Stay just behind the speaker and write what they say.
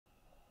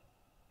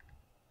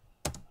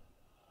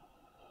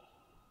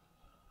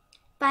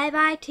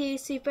Bye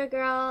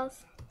TwoSuperGirls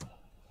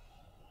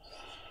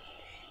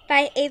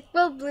by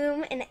April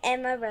Bloom and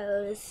Emma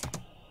Rose.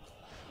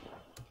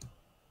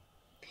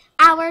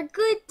 Our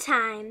Good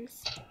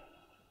Times.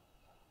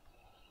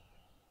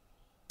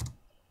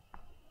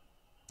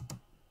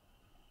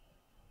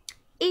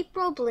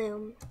 April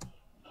Bloom.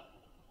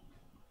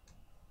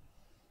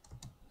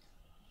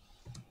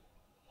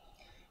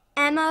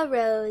 Emma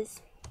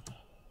Rose.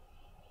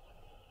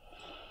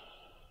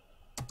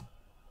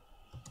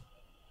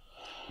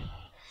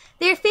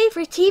 Their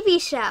favorite TV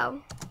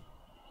show,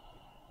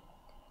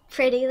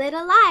 Pretty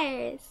Little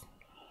Liars.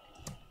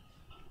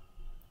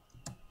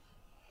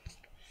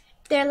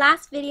 Their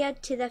last video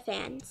to the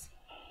fans.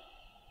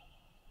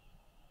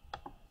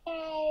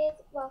 Hey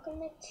guys, welcome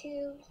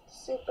to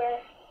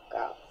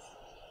TwoSuperGirls.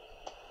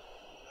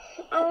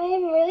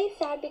 I'm really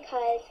sad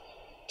because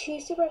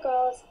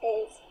TwoSuperGirls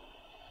is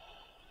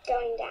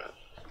going down.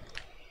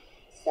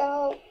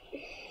 So,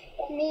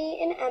 me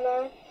and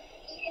Emma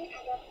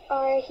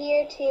are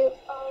here to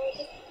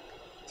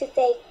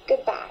say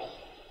goodbye.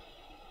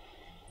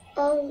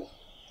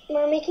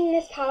 We're making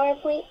this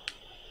PowerPoint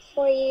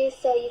for you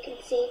so you can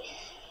see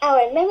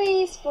our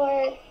memories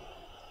for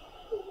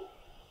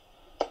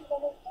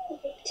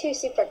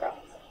TwoSuperGirls.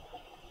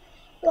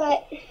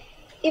 But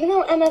even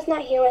though Emma's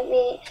not here with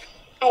me,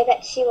 I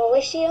bet she will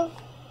wish you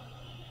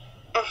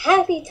a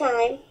happy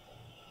time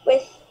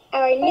with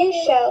our new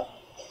show,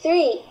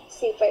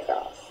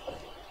 3Supergirls.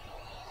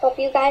 Hope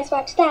you guys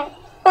watch that.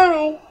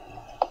 Bye!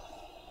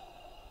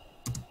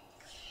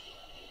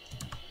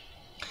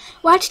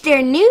 Watch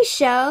their new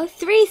show,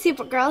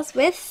 3Supergirls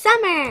with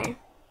Summer.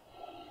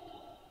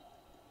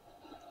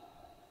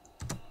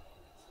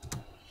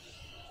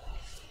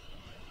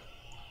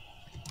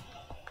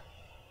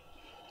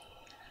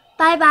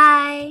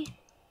 Bye.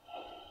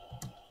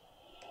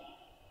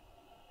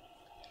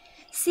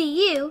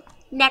 See you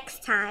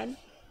next time.